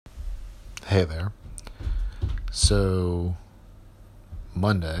Hey there. So,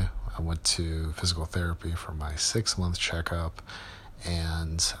 Monday, I went to physical therapy for my 6-month checkup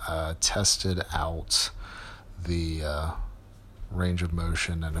and tested out the range of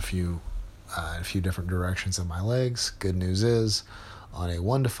motion in a few different directions in my legs. Good news is, on a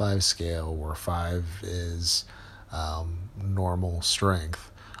 1 to 5 scale, where 5 is normal strength,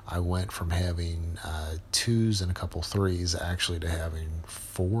 I went from having 2s and a couple 3s actually to having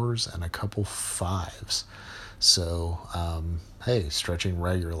 4s and a couple 5s. So, hey, stretching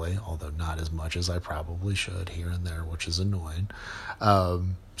regularly, although not as much as I probably should here and there, which is annoying.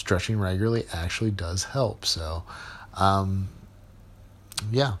 Stretching regularly actually does help. So,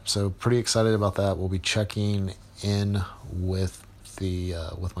 so pretty excited about that. We'll be checking in with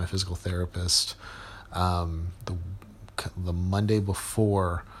with my physical therapist the Monday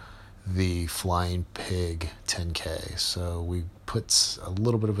before the Flying Pig 10K. So we put a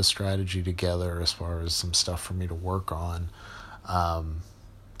little bit of a strategy together as far as some stuff for me to work on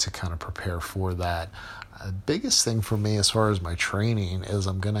to kind of prepare for that. The biggest thing for me as far as my training is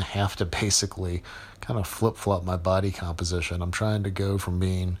I'm going to have to basically kind of flip-flop my body composition. I'm trying to go from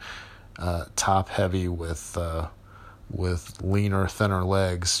being top heavy with leaner, thinner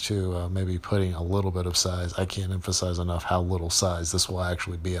legs to maybe putting a little bit of size. I can't emphasize enough how little size this will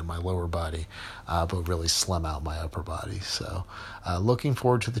actually be in my lower body, but really slim out my upper body. So looking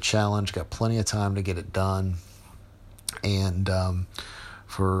forward to the challenge. Got plenty of time to get it done. And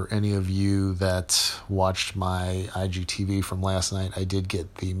for any of you that watched my IGTV from last night, I did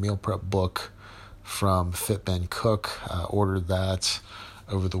get the meal prep book from Fit Ben Cook. Ordered that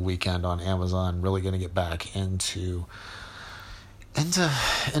over the weekend on Amazon. Really going to get back into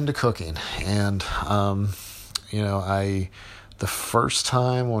cooking. And the first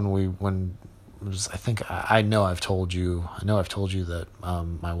time I know I've told you that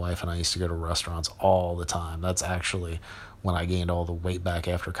my wife and I used to go to restaurants all the time. That's actually when I gained all the weight back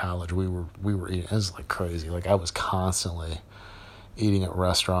after college. We were eating. It was like crazy. Like I was constantly eating at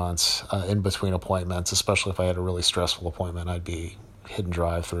restaurants in between appointments, especially if I had a really stressful appointment. I'd be hitting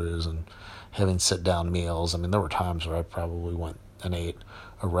drive-thrus and having sit-down meals. I mean, there were times where I probably went and ate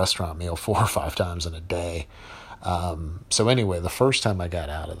a restaurant meal 4 or 5 times in a day. So anyway, the first time I got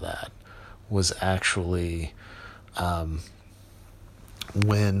out of that was actually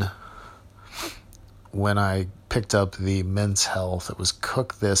when I picked up the Men's Health. It was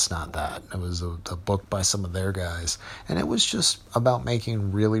Cook This, Not That. It was a book by some of their guys. And it was just about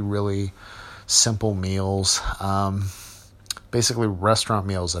making really, really simple meals. Basically restaurant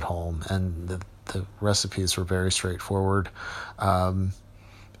meals at home, and the recipes were very straightforward, and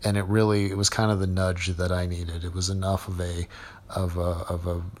it was kind of the nudge that I needed. It was enough of a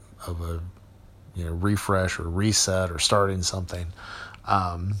refresh or reset or starting something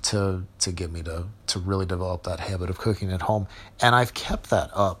to get me to really develop that habit of cooking at home, and I've kept that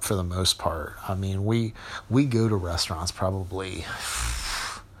up for the most part. I mean, we go to restaurants probably,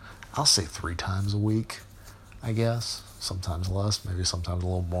 I'll say 3 times a week, I guess. Sometimes less, maybe sometimes a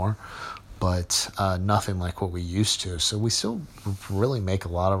little more, but nothing like what we used to. So we still really make a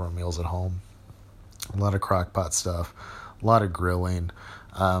lot of our meals at home, a lot of crock pot stuff, a lot of grilling,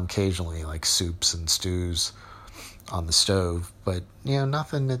 occasionally like soups and stews on the stove, but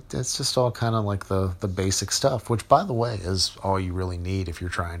nothing. It's just all kind of like the basic stuff, which, by the way, is all you really need if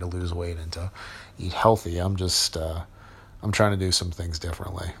you're trying to lose weight and to eat healthy. I'm trying to do some things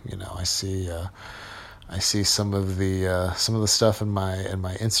differently. I see some of the stuff in my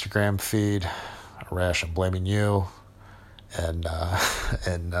Instagram feed. Rash, I'm blaming you, and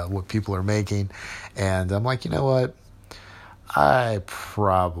what people are making, and I'm like, you know what? I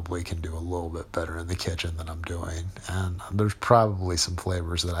probably can do a little bit better in the kitchen than I'm doing, and there's probably some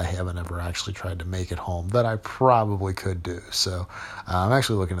flavors that I haven't ever actually tried to make at home that I probably could do. So I'm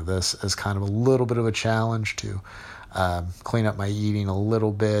actually looking at this as kind of a little bit of a challenge to clean up my eating a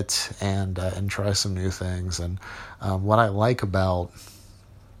little bit and try some new things. And what I like about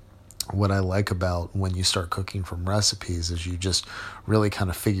when you start cooking from recipes is you just really kind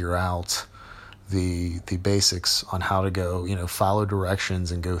of figure out the basics on how to go, follow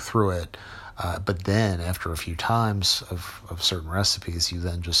directions and go through it. But then after a few times of certain recipes, you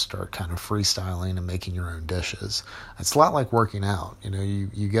then just start kind of freestyling and making your own dishes. It's a lot like working out.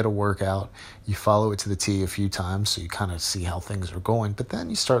 You get a workout, you follow it to the T a few times, so you kind of see how things are going. But then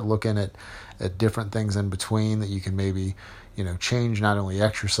you start looking at different things in between that you can maybe, change not only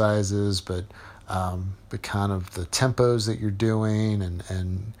exercises, but kind of the tempos that you're doing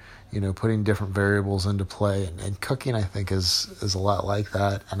and putting different variables into play. And cooking, I think, is a lot like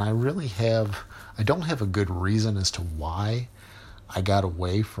that. And I don't have a good reason as to why I got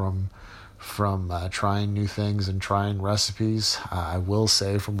away from trying new things and trying recipes. I will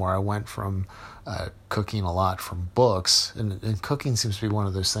say, from where I went from cooking a lot from books, and cooking seems to be one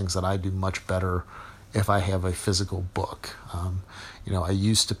of those things that I do much better if I have a physical book. I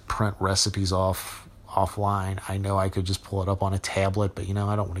used to print recipes offline. I know I could just pull it up on a tablet, but I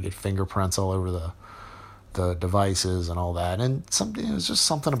don't want to get fingerprints all over the devices and all that. And it's just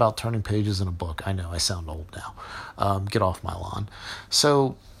something about turning pages in a book. I know I sound old now. Get off my lawn.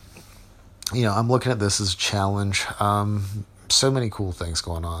 So, I'm looking at this as a challenge. So many cool things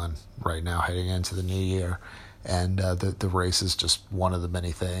going on right now heading into the new year. And the race is just one of the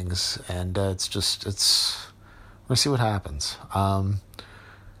many things. And we're going to see what happens.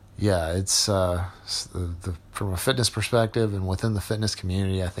 It's from a fitness perspective and within the fitness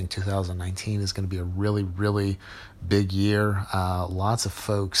community, I think 2019 is going to be a really, really big year. Lots of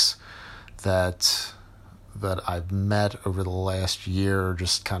folks that I've met over the last year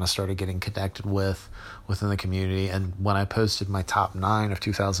just kind of started getting connected within the community. And when I posted my top 9 of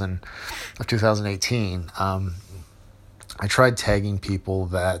 2018, I tried tagging people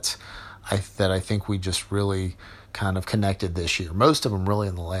that I think we just really kind of connected this year. Most of them really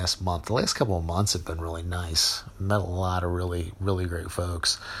in the last month. The last couple of months have been really nice. Met a lot of really, really great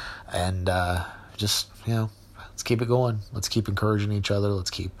folks. And let's keep it going. Let's keep encouraging each other.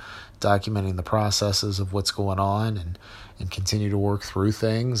 Let's keep documenting the processes of what's going on and continue to work through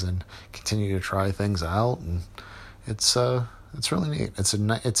things and continue to try things out. And it's really neat.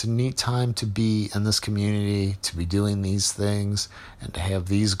 It's a neat time to be in this community, to be doing these things and to have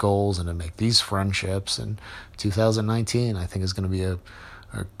these goals and to make these friendships. And 2019, I think, is going to be a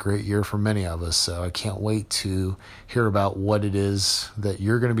great year for many of us. So I can't wait to hear about what it is that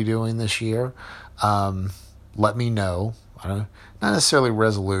you're going to be doing this year. Let me know. Not necessarily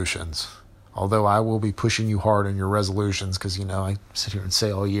resolutions, although I will be pushing you hard on your resolutions because, I sit here and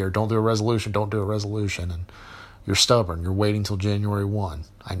say all year, don't do a resolution, and you're stubborn. You're waiting till January 1.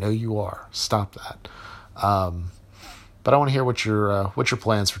 I know you are. Stop that. But I want to hear what your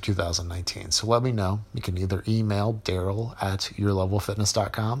plans for 2019. So let me know. You can either email Daryl at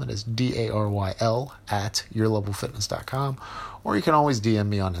yourlevelfitness.com. It is DARYL at yourlevelfitness.com. Or you can always DM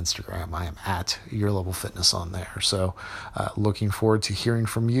me on Instagram. I am at yourlevelfitness on there. So looking forward to hearing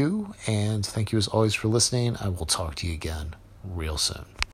from you. And thank you as always for listening. I will talk to you again real soon.